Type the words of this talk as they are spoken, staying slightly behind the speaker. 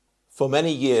For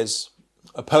many years,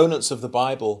 opponents of the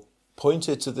Bible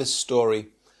pointed to this story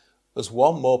as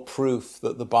one more proof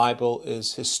that the Bible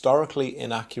is historically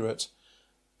inaccurate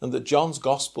and that John's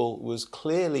Gospel was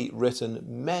clearly written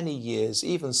many years,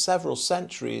 even several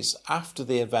centuries after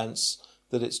the events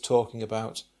that it's talking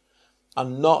about,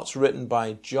 and not written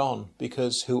by John,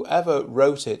 because whoever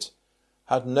wrote it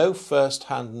had no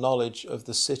first-hand knowledge of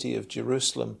the city of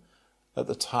Jerusalem at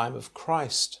the time of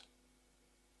Christ.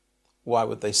 Why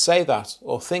would they say that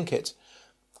or think it?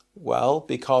 Well,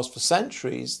 because for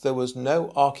centuries there was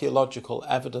no archaeological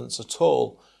evidence at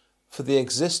all for the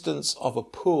existence of a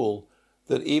pool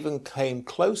that even came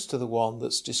close to the one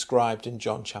that's described in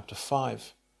John chapter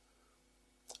 5.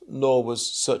 Nor was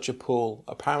such a pool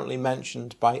apparently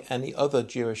mentioned by any other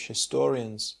Jewish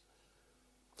historians.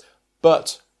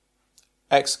 But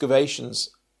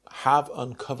excavations have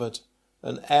uncovered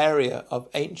an area of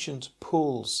ancient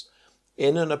pools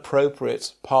in an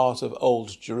appropriate part of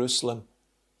Old Jerusalem.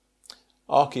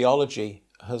 Archaeology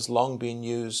has long been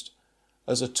used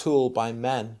as a tool by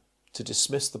men to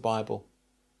dismiss the Bible,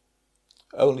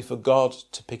 only for God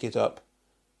to pick it up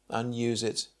and use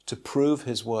it to prove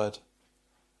his word.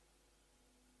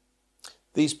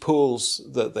 These pools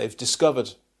that they've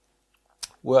discovered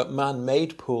were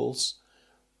man-made pools.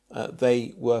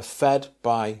 They were fed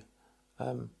by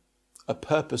a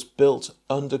purpose-built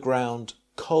underground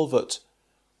culvert.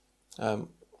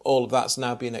 All of that's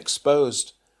now been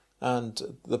exposed,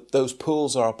 and those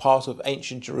pools are a part of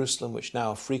ancient Jerusalem, which now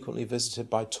are frequently visited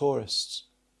by tourists.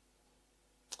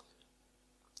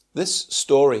 This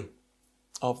story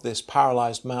of this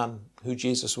paralyzed man who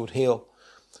Jesus would heal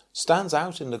stands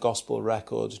out in the gospel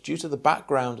record due to the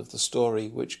background of the story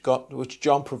which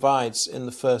John provides in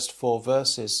the first 4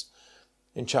 verses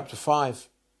in chapter 5.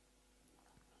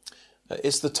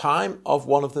 It's the time of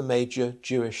one of the major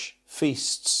Jewish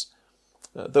feasts.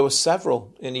 There were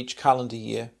several in each calendar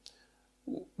year,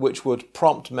 which would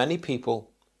prompt many people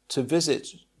to visit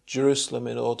Jerusalem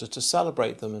in order to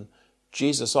celebrate them, and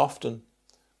Jesus often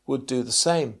would do the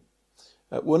same.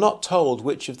 We're not told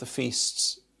which of the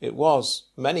feasts it was.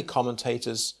 Many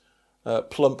commentators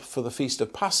plump for the Feast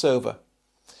of Passover,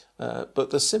 but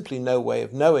there's simply no way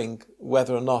of knowing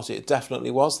whether or not it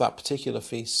definitely was that particular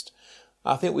feast.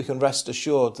 I think we can rest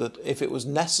assured that if it was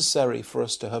necessary for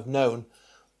us to have known,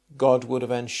 God would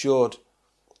have ensured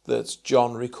that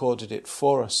John recorded it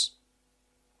for us.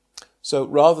 So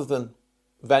rather than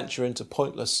venture into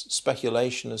pointless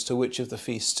speculation as to which of the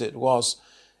feasts it was,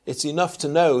 it's enough to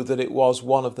know that it was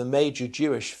one of the major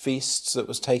Jewish feasts that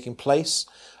was taking place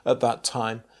at that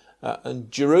time,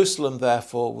 and Jerusalem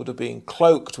therefore would have been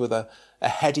cloaked with a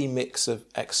heady mix of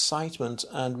excitement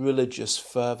and religious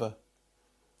fervour.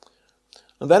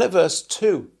 And then at verse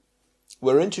 2,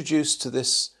 we're introduced to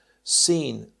this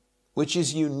scene which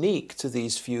is unique to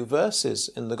these few verses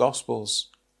in the Gospels.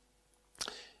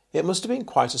 It must have been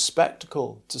quite a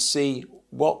spectacle to see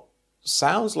what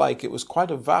sounds like it was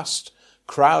quite a vast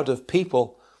crowd of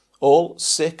people, all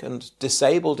sick and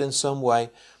disabled in some way,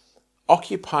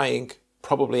 occupying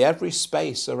probably every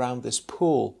space around this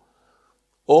pool,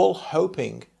 all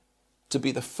hoping to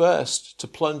be the first to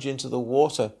plunge into the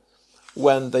water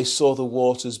when they saw the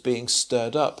waters being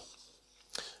stirred up.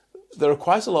 There are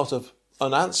quite a lot of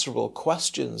unanswerable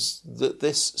questions that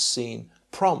this scene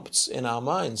prompts in our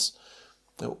minds.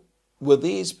 Were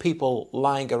these people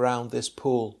lying around this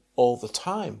pool all the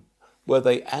time? Were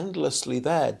they endlessly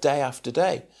there day after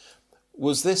day?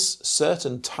 Was this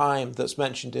certain time that's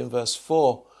mentioned in verse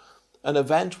 4 an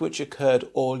event which occurred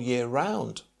all year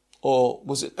round? Or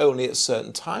was it only at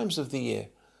certain times of the year?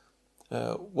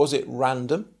 Was it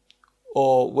random?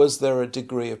 Or was there a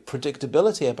degree of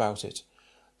predictability about it?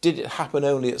 Did it happen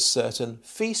only at certain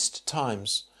feast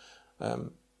times?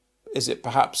 Is it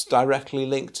perhaps directly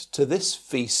linked to this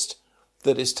feast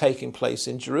that is taking place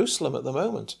in Jerusalem at the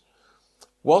moment?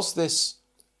 Was this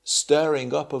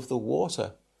stirring up of the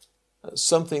water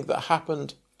something that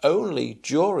happened only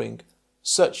during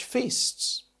such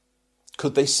feasts?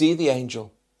 Could they see the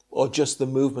angel or just the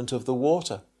movement of the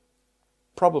water?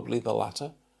 Probably the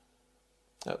latter.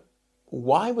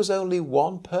 Why was only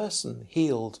one person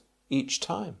healed each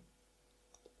time?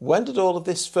 When did all of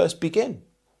this first begin?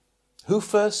 Who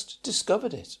first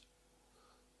discovered it?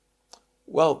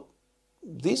 Well,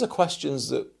 these are questions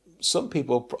that some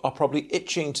people are probably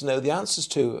itching to know the answers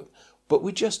to, but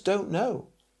we just don't know.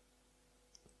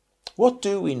 What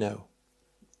do we know?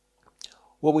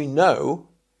 Well, we know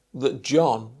that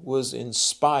John was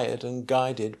inspired and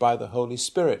guided by the Holy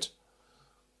Spirit.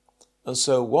 And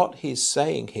so what he's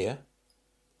saying here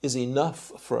is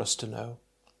enough for us to know,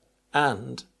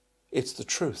 and it's the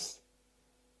truth.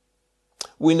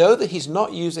 We know that he's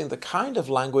not using the kind of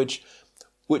language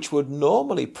which would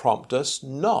normally prompt us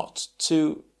not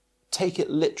to take it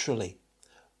literally,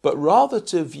 but rather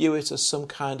to view it as some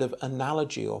kind of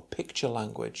analogy or picture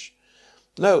language.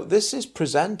 No, this is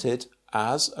presented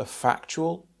as a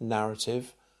factual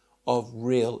narrative of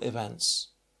real events.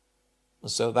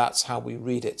 And so that's how we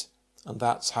read it, and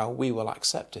that's how we will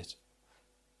accept it.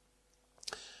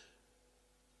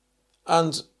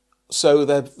 And so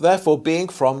therefore, being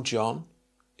from John,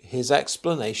 his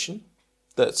explanation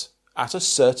that at a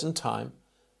certain time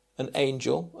an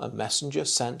angel, a messenger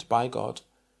sent by God,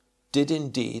 did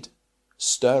indeed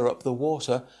stir up the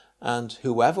water, and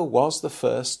whoever was the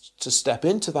first to step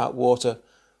into that water,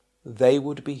 they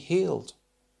would be healed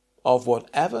of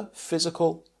whatever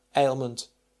physical ailment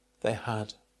they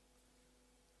had.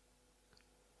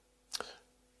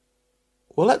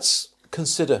 Well, let's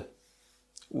consider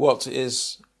what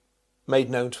is made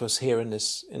known to us here in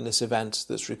this event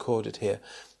that's recorded here.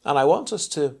 And I want us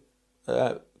to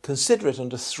consider it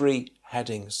under three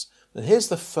headings. And here's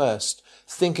the first,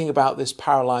 thinking about this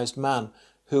paralyzed man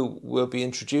who we'll be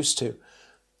introduced to.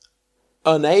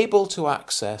 Unable to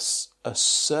access a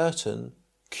certain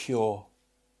cure.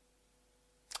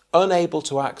 Unable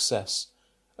to access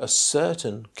a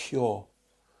certain cure.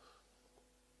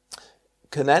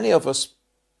 Can any of us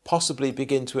possibly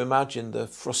begin to imagine the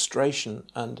frustration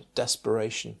and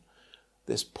desperation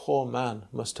this poor man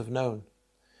must have known?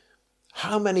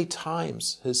 How many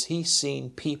times has he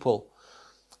seen people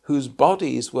whose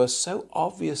bodies were so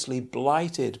obviously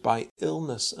blighted by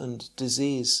illness and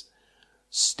disease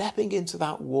stepping into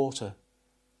that water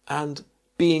and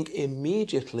being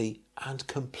immediately and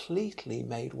completely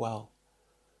made well?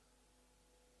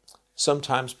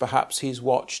 Sometimes perhaps he's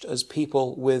watched as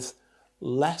people with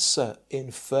lesser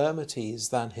infirmities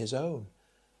than his own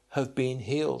have been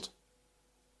healed.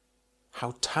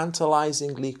 How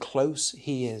tantalizingly close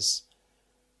he is.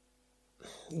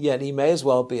 Yet he may as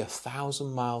well be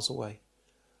 1,000 miles away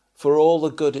for all the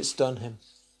good it's done him.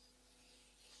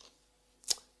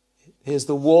 Here's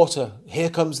the water. Here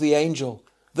comes the angel.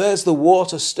 There's the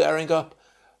water stirring up.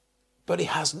 But he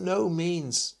has no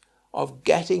means of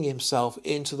getting himself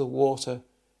into the water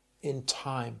in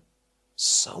time.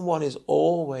 Someone is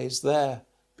always there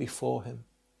before him.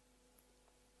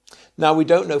 Now, we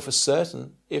don't know for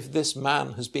certain if this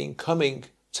man has been coming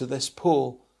to this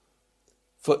pool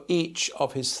for each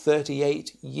of his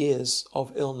 38 years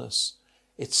of illness.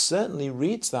 It certainly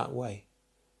reads that way.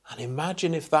 And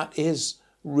imagine if that is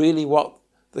really what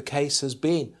the case has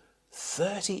been.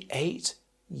 38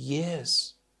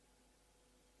 years.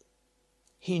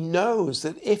 He knows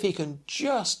that if he can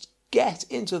just get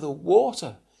into the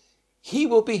water, he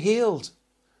will be healed.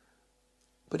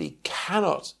 But he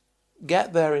cannot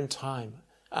get there in time,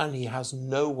 and he has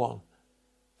no one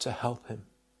to help him.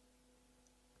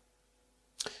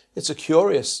 It's a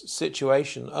curious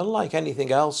situation, unlike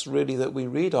anything else really that we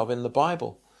read of in the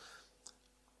Bible.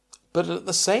 But at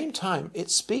the same time,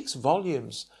 it speaks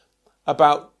volumes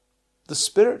about the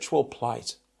spiritual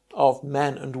plight of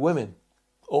men and women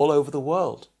all over the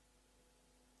world.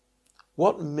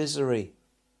 What misery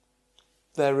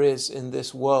there is in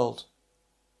this world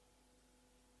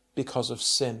because of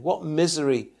sin. What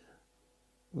misery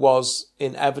was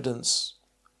in evidence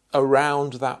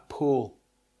around that pool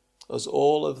as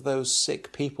all of those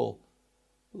sick people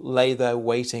lay there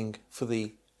waiting for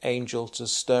the angel to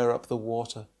stir up the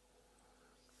water.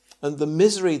 And the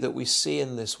misery that we see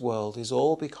in this world is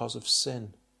all because of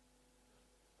sin.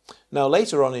 Now,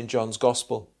 later on in John's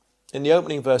Gospel, in the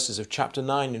opening verses of chapter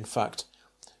 9, in fact,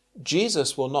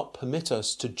 Jesus will not permit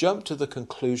us to jump to the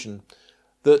conclusion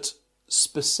that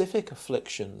specific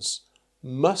afflictions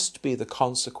must be the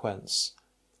consequence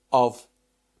of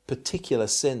particular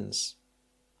sins.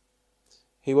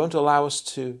 He won't allow us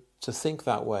to think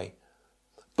that way.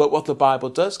 But what the Bible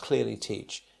does clearly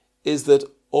teach is that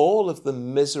all of the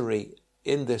misery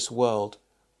in this world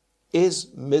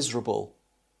is miserable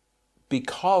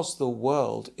because the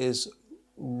world is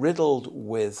riddled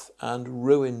with and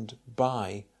ruined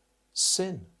by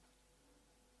sin.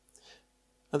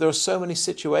 And there are so many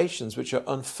situations which are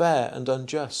unfair and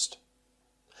unjust.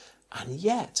 And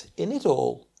yet, in it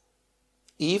all,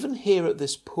 even here at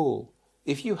this pool,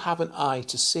 if you have an eye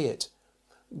to see it,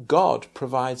 God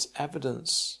provides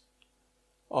evidence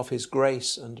of his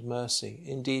grace and mercy.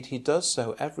 Indeed, he does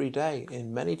so every day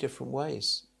in many different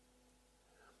ways.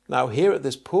 Now, here at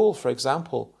this pool, for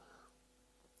example,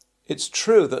 it's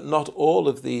true that not all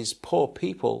of these poor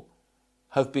people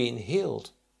have been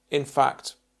healed. In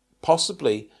fact,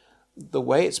 possibly the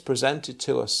way it's presented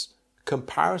to us,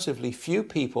 comparatively few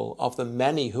people of the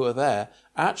many who are there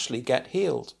actually get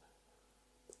healed.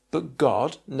 But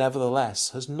God, nevertheless,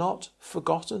 has not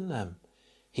forgotten them.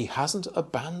 He hasn't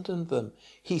abandoned them.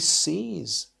 He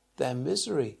sees their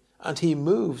misery and he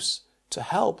moves to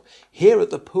help. Here at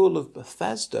the pool of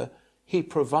Bethesda, he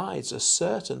provides a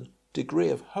certain degree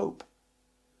of hope.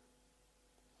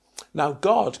 Now,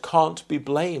 God can't be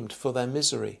blamed for their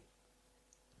misery.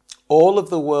 All of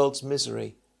the world's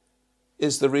misery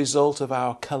is the result of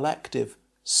our collective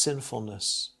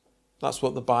sinfulness. That's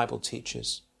what the Bible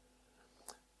teaches.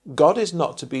 God is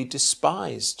not to be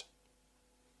despised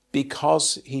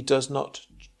because he does not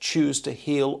choose to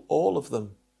heal all of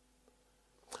them.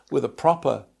 With a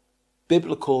proper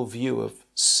biblical view of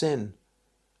sin,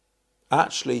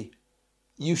 actually,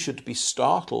 you should be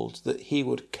startled that he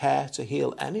would care to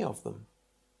heal any of them.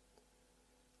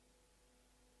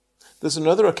 There's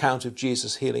another account of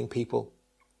Jesus healing people,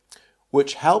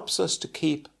 which helps us to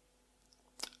keep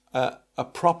a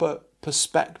proper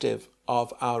perspective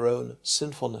of our own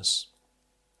sinfulness.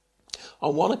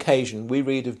 On one occasion, we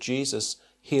read of Jesus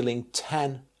healing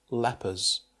 10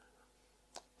 lepers,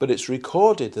 but it's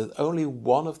recorded that only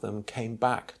one of them came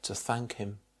back to thank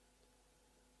him.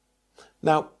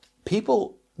 Now,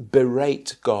 people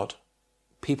berate God,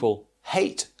 people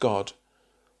hate God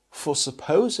for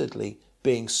supposedly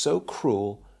being so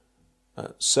cruel,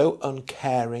 so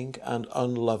uncaring and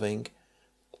unloving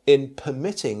in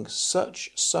permitting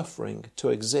such suffering to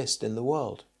exist in the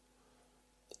world.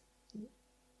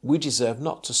 We deserve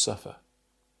not to suffer.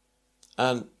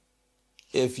 And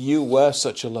if you were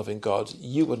such a loving God,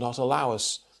 you would not allow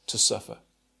us to suffer.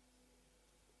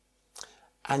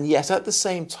 And yet at the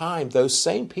same time, those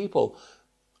same people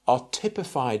are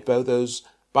typified by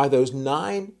those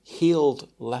 9 healed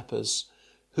lepers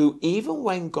who, even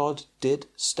when God did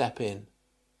step in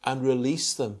and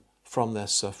release them from their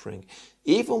suffering,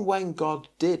 even when God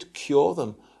did cure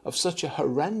them of such a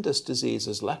horrendous disease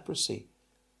as leprosy,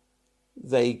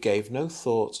 they gave no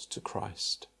thought to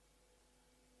Christ,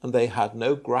 and they had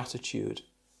no gratitude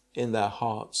in their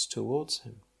hearts towards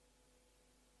him.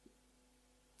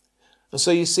 And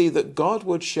so you see that God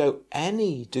would show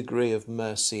any degree of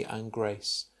mercy and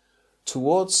grace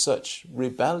towards such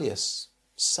rebellious,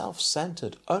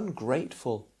 self-centered,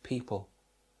 ungrateful people.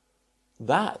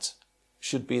 That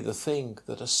should be the thing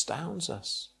that astounds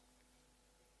us.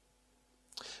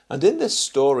 And in this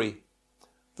story,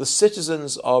 the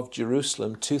citizens of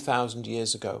Jerusalem 2,000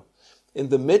 years ago, in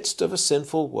the midst of a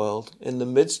sinful world, in the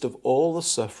midst of all the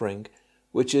suffering,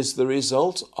 which is the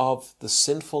result of the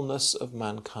sinfulness of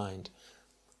mankind,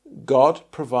 God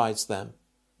provides them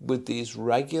with these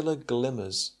regular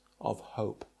glimmers of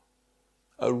hope,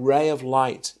 a ray of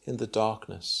light in the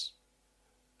darkness,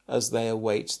 as they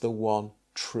await the one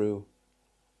true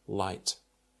light.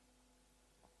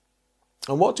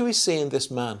 And what do we see in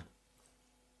this man?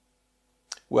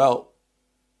 Well,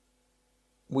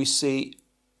 we see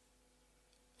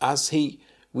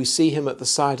him at the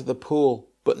side of the pool,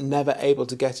 but never able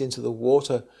to get into the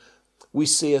water. We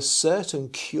see a certain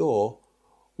cure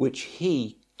which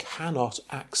he cannot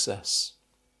access.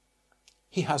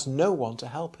 He has no one to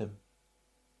help him.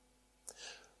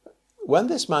 When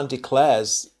this man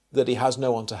declares that he has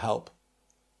no one to help,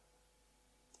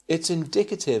 it's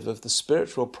indicative of the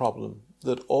spiritual problem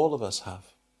that all of us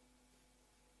have.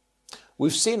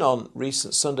 We've seen on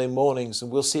recent Sunday mornings, and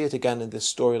we'll see it again in this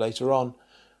story later on,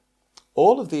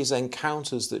 all of these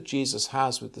encounters that Jesus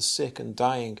has with the sick and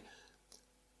dying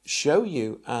show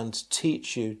you and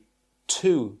teach you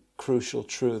 2 crucial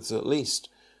truths at least.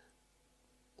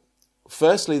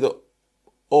 Firstly, that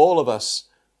all of us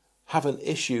have an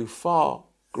issue far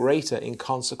greater in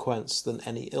consequence than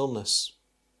any illness.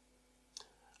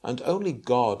 And only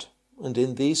God, and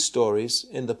in these stories,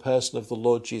 in the person of the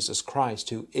Lord Jesus Christ,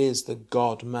 who is the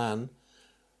God-man,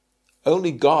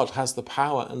 only God has the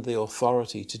power and the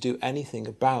authority to do anything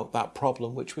about that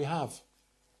problem which we have.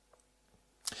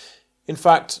 In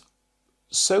fact,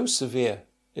 so severe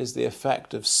is the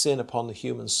effect of sin upon the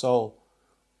human soul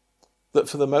that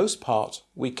for the most part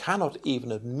we cannot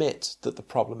even admit that the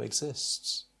problem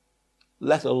exists,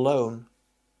 let alone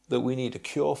that we need a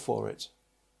cure for it.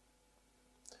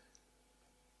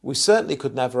 We certainly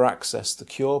could never access the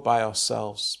cure by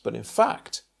ourselves, but in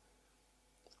fact,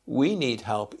 we need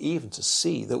help even to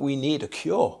see that we need a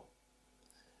cure.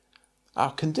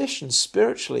 Our condition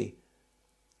spiritually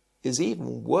is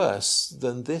even worse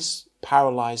than this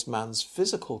paralyzed man's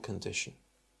physical condition.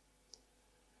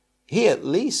 He at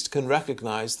least can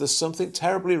recognize there's something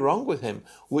terribly wrong with him,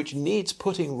 which needs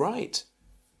putting right.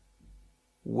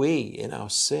 We, in our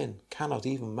sin, cannot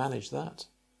even manage that.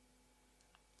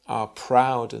 Our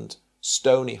proud and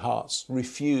stony hearts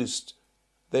refuse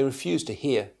to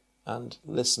hear and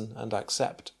listen and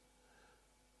accept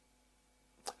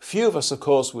Few of us, of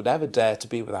course, would ever dare to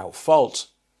be without fault,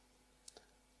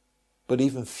 but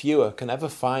even fewer can ever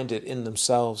find it in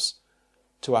themselves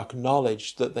to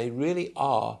acknowledge that they really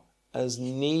are as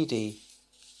needy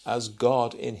as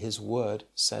God in his word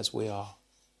says we are.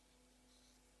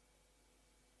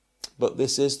 But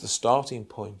this is the starting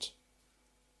point,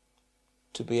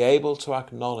 to be able to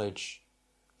acknowledge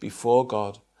before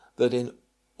God that in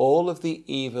all of the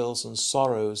evils and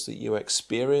sorrows that you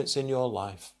experience in your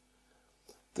life,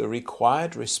 the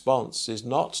required response is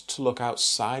not to look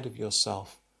outside of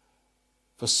yourself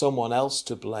for someone else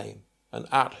to blame and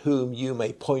at whom you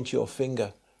may point your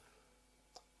finger,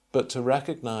 but to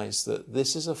recognize that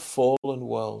this is a fallen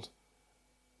world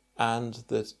and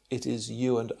that it is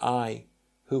you and I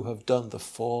who have done the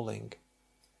falling.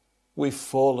 We've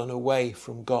fallen away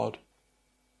from God.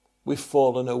 We've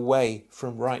fallen away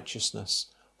from righteousness,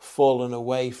 fallen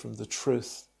away from the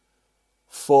truth,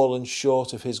 fallen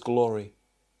short of his glory,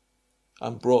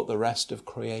 and brought the rest of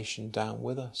creation down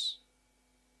with us.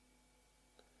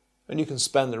 And you can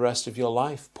spend the rest of your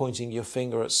life pointing your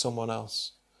finger at someone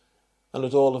else and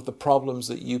at all of the problems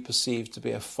that you perceive to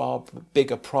be a far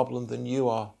bigger problem than you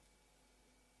are.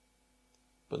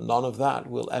 But none of that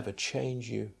will ever change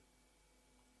you.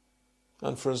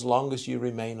 And for as long as you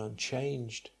remain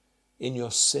unchanged in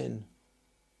your sin,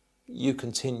 you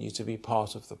continue to be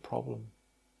part of the problem.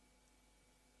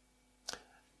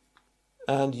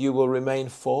 And you will remain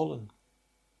fallen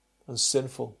and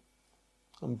sinful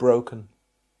and broken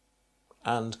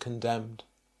and condemned.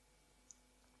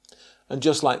 And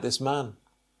just like this man,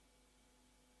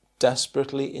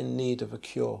 desperately in need of a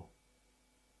cure,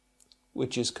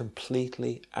 which is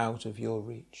completely out of your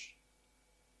reach.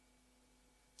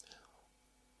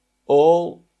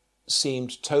 All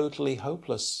seemed totally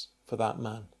hopeless for that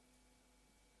man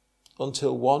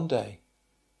until one day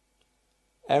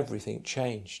everything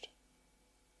changed.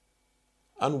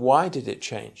 And why did it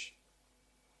change?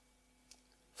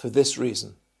 For this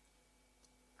reason: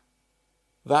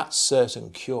 that certain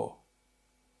cure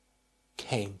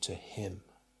came to him.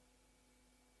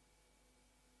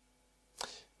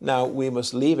 Now we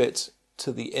must leave it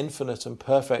to the infinite and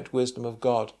perfect wisdom of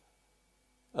God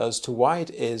as to why it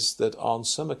is that on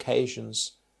some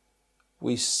occasions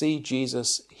we see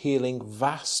Jesus healing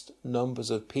vast numbers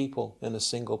of people in a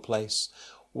single place,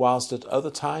 whilst at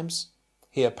other times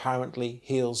he apparently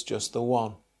heals just the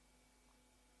one.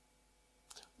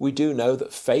 We do know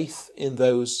that faith in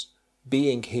those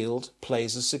being healed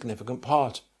plays a significant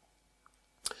part.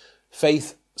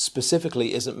 Faith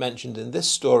specifically isn't mentioned in this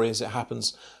story as it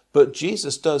happens, but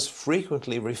Jesus does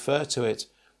frequently refer to it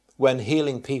when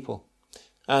healing people.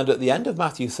 And at the end of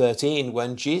Matthew 13,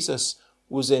 when Jesus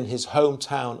was in his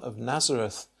hometown of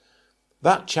Nazareth,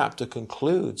 that chapter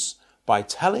concludes by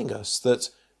telling us that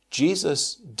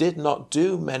Jesus did not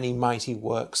do many mighty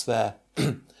works there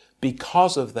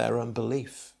because of their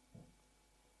unbelief.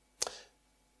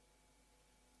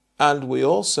 And we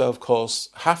also, of course,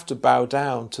 have to bow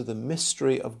down to the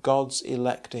mystery of God's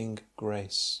electing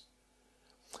grace.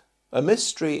 A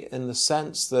mystery in the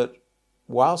sense that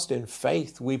whilst in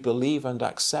faith we believe and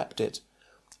accept it,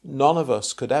 none of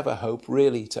us could ever hope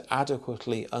really to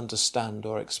adequately understand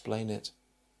or explain it.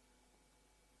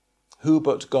 Who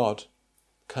but God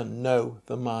can know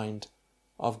the mind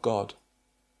of God?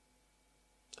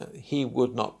 He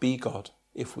would not be God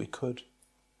if we could.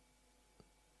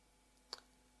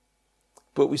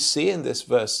 But we see in these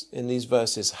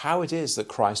verses how it is that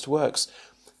Christ works.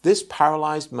 This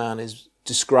paralyzed man is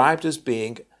described as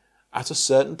being at a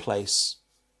certain place,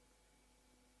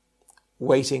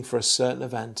 waiting for a certain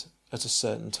event at a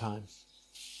certain time.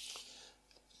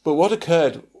 But what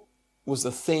occurred was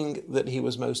the thing that he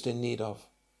was most in need of.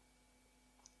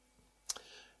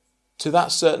 To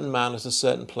that certain man at a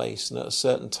certain place and at a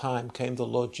certain time came the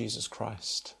Lord Jesus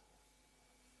Christ.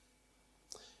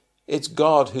 It's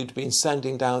God who'd been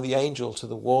sending down the angel to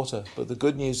the water, but the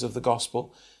good news of the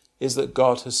gospel is that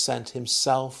God has sent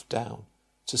himself down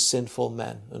to sinful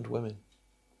men and women.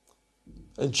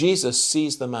 And Jesus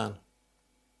sees the man,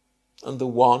 and the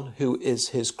one who is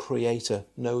his creator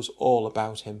knows all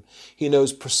about him. He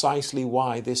knows precisely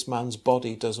why this man's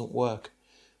body doesn't work.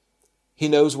 He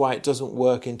knows why it doesn't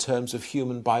work in terms of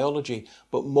human biology,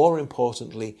 but more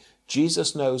importantly,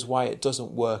 Jesus knows why it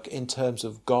doesn't work in terms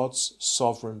of God's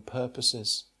sovereign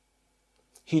purposes.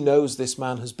 He knows this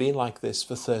man has been like this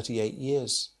for 38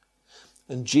 years.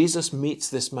 And Jesus meets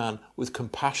this man with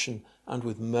compassion and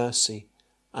with mercy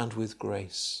and with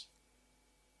grace.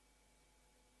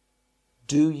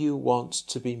 Do you want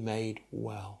to be made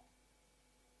well?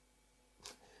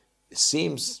 It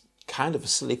seems kind of a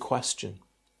silly question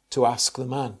to ask the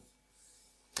man.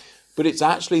 But it's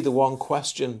actually the one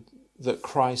question that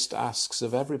Christ asks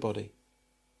of everybody.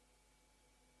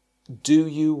 Do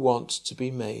you want to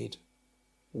be made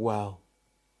well?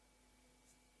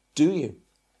 Do you?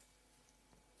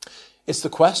 It's the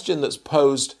question that's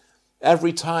posed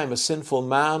every time a sinful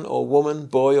man or woman,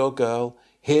 boy or girl,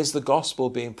 hears the gospel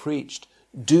being preached.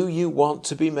 Do you want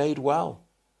to be made well?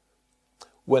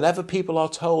 Whenever people are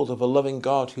told of a loving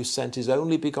God who sent his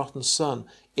only begotten Son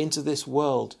into this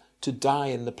world to die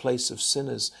in the place of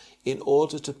sinners in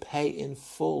order to pay in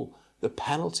full the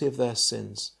penalty of their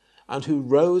sins, and who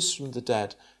rose from the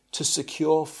dead to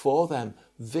secure for them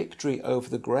victory over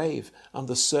the grave and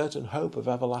the certain hope of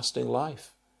everlasting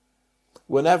life.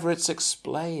 Whenever it's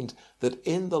explained that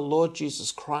in the Lord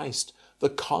Jesus Christ, the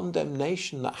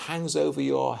condemnation that hangs over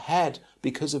your head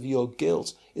because of your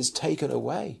guilt is taken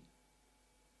away,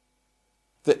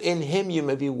 that in him you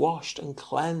may be washed and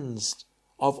cleansed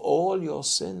of all your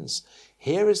sins.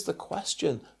 Here is the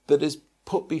question that is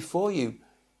put before you.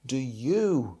 Do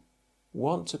you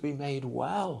want to be made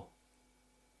well?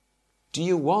 Do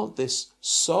you want this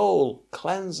soul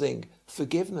cleansing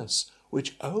forgiveness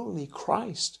which only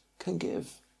Christ can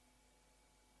give?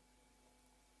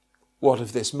 What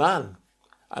of this man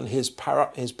and his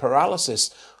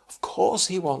paralysis? Of course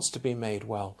he wants to be made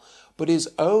well, but his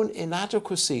own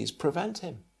inadequacies prevent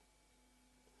him.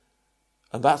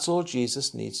 And that's all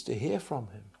Jesus needs to hear from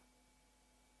him.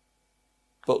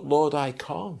 But Lord, I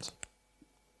can't.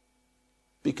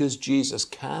 Because Jesus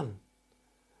can.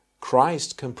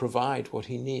 Christ can provide what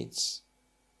he needs.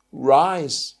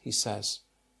 Rise, he says,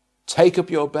 take up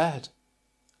your bed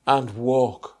and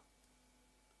walk.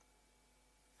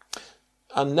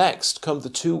 And next come the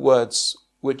two words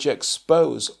which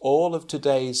expose all of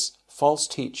today's false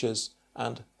teachers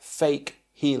and fake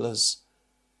healers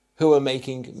who are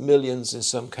making millions in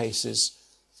some cases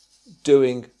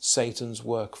doing Satan's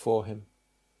work for him.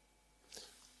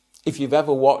 If you've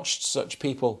ever watched such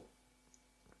people,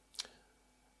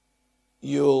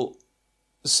 you'll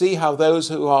see how those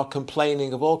who are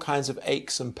complaining of all kinds of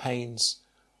aches and pains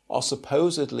are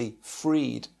supposedly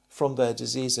freed from their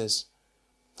diseases.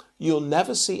 You'll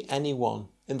never see anyone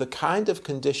in the kind of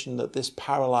condition that this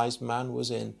paralyzed man was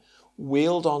in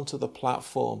wheeled onto the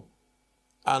platform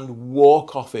and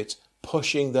walk off it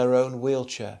pushing their own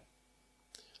wheelchair.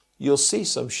 You'll see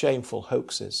some shameful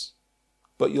hoaxes,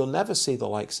 but you'll never see the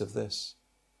likes of this.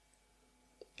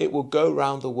 It will go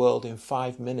round the world in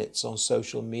 5 minutes on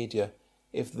social media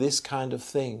if this kind of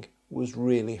thing was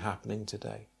really happening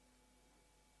today.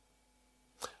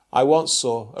 I once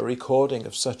saw a recording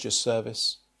of such a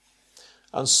service,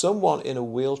 and someone in a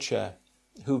wheelchair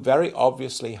who very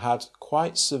obviously had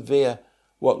quite severe,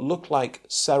 what looked like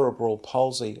cerebral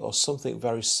palsy or something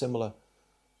very similar,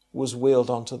 was wheeled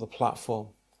onto the platform.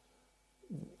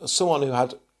 Someone who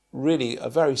had really a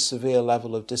very severe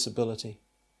level of disability.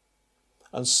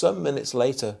 And some minutes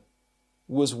later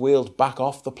was wheeled back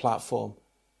off the platform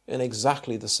in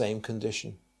exactly the same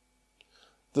condition.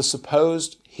 The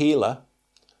supposed healer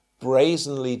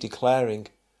brazenly declaring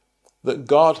that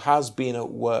God has been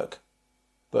at work,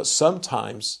 but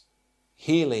sometimes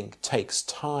healing takes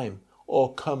time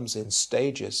or comes in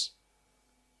stages.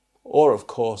 Or, of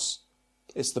course,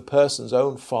 it's the person's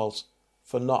own fault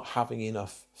for not having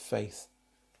enough faith.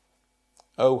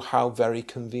 Oh, how very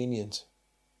convenient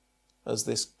as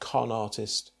this con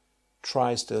artist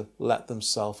tries to let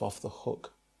themselves off the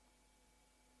hook.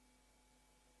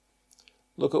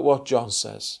 Look at what John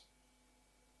says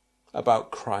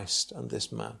about Christ and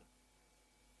this man.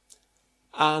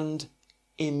 And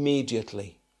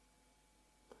immediately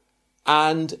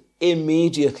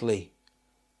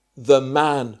the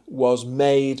man was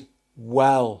made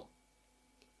well,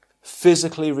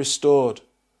 physically restored,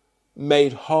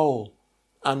 made whole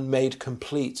and made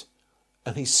complete.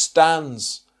 And he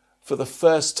stands for the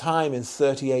first time in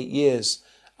 38 years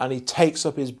and he takes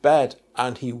up his bed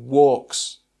and he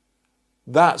walks.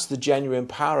 That's the genuine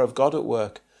power of God at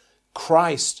work.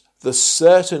 Christ, the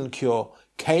certain cure,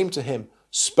 came to him,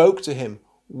 spoke to him,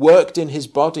 worked in his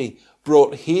body,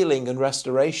 brought healing and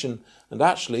restoration, and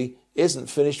actually isn't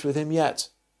finished with him yet.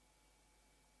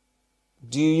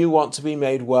 Do you want to be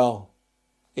made well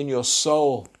in your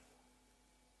soul?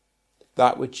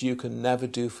 That which you can never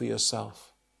do for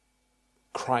yourself,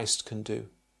 Christ can do.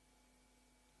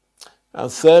 And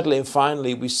thirdly and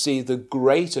finally, we see the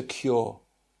greater cure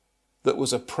that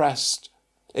was impressed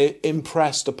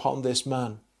upon this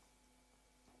man.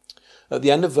 At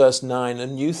the end of verse 9, a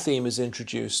new theme is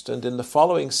introduced, and in the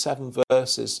following 7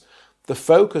 verses, the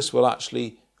focus will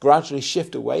actually gradually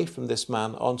shift away from this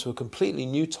man onto a completely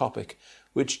new topic,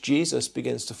 which Jesus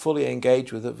begins to fully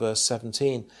engage with at verse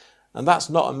 17. And that's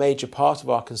not a major part of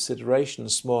our consideration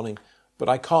this morning, but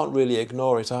I can't really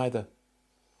ignore it either.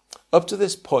 Up to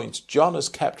this point, John has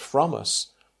kept from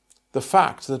us the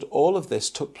fact that all of this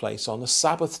took place on a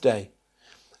Sabbath day.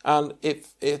 And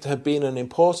if it had been an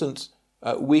important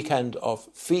weekend of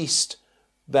feast,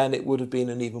 then it would have been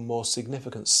an even more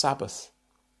significant Sabbath.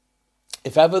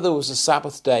 If ever there was a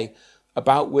Sabbath day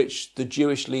about which the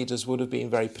Jewish leaders would have been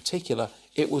very particular,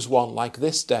 it was one like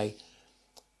this day.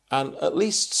 And at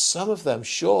least some of them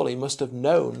surely must have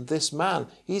known this man.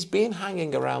 He's been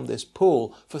hanging around this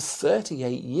pool for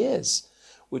 38 years,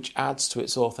 which adds to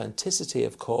its authenticity,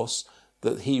 of course,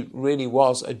 that he really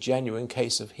was a genuine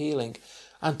case of healing.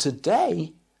 And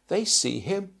today they see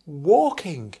him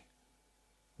walking.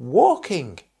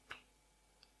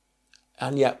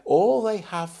 And yet all they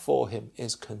have for him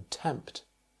is contempt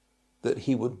that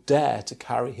he would dare to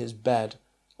carry his bed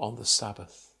on the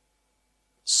Sabbath.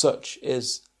 Such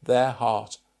is their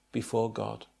heart before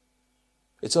God.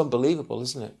 It's unbelievable,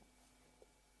 isn't it?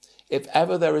 If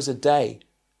ever there is a day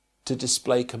to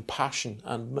display compassion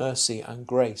and mercy and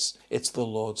grace, it's the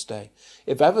Lord's Day.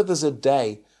 If ever there's a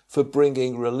day for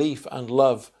bringing relief and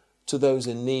love to those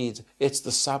in need, it's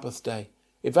the Sabbath day.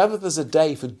 If ever there's a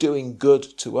day for doing good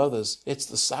to others, it's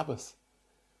the Sabbath.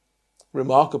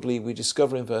 Remarkably, we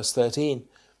discover in verse 13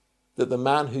 that the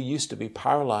man who used to be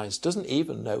paralyzed doesn't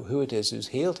even know who it is who's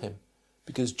healed him,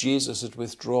 because Jesus had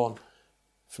withdrawn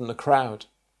from the crowd.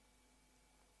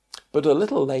 But a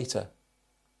little later,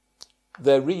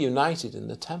 they're reunited in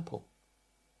the temple,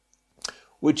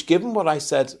 which, given what I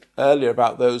said earlier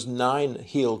about those 9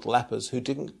 healed lepers who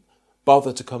didn't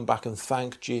bother to come back and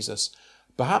thank Jesus,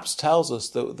 perhaps tells us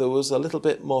that there was a little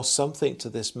bit more something to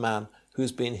this man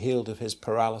who's been healed of his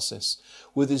paralysis.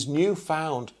 With his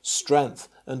newfound strength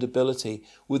and ability,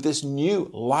 with this new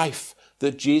life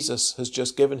that Jesus has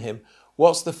just given him,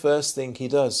 what's the first thing he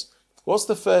does? What's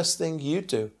the first thing you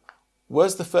do?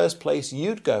 Where's the first place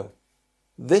you'd go?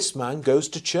 This man goes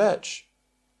to church.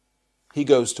 He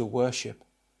goes to worship.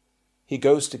 He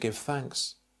goes to give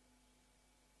thanks.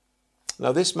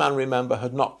 Now this man, remember,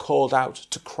 had not called out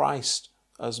to Christ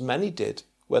as many did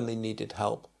when they needed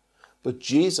help. But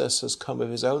Jesus has come of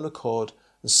his own accord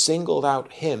and singled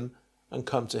out him and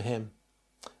come to him.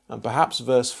 And perhaps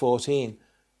verse 14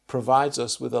 provides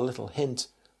us with a little hint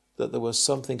that there was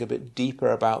something a bit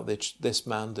deeper about this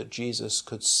man that Jesus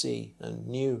could see and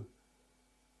knew.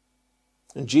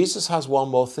 And Jesus has one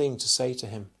more thing to say to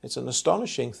him. It's an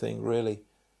astonishing thing, really.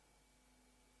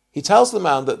 He tells the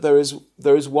man that there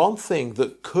is one thing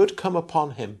that could come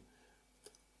upon him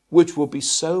which would be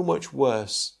so much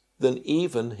worse than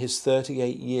even his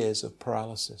 38 years of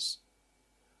paralysis.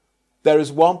 There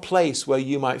is one place where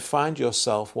you might find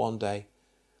yourself one day,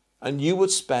 and you would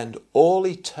spend all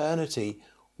eternity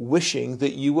wishing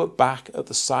that you were back at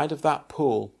the side of that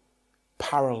pool,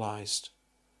 paralyzed,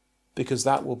 because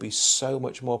that will be so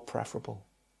much more preferable.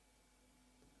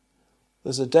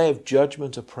 There's a day of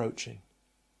judgment approaching,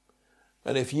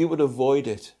 and if you would avoid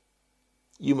it,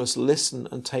 you must listen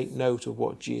and take note of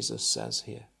what Jesus says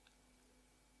here.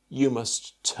 You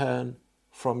must turn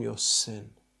from your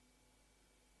sin.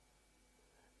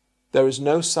 There is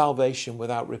no salvation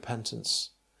without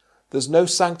repentance. There's no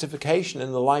sanctification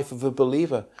in the life of a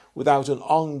believer without an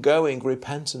ongoing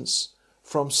repentance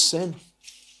from sin.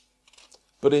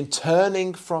 But in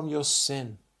turning from your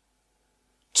sin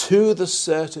to the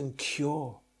certain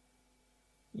cure,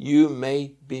 you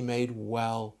may be made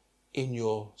well in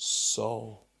your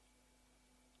soul.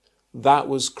 That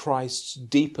was Christ's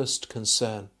deepest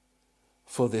concern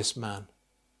for this man.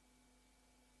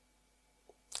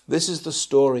 This is the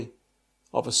story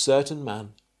of a certain man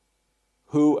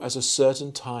who, at a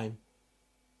certain time,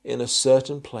 in a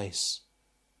certain place,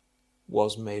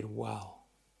 was made well.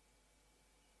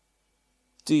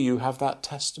 Do you have that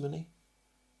testimony?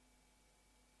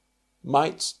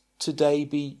 Might today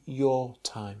be your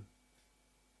time?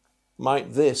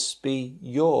 Might this be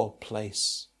your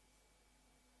place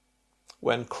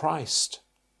when Christ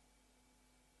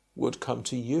would come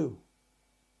to you,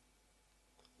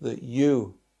 that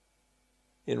you,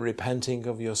 in repenting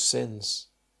of your sins,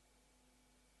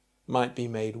 might be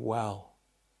made well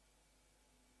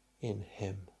in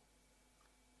him?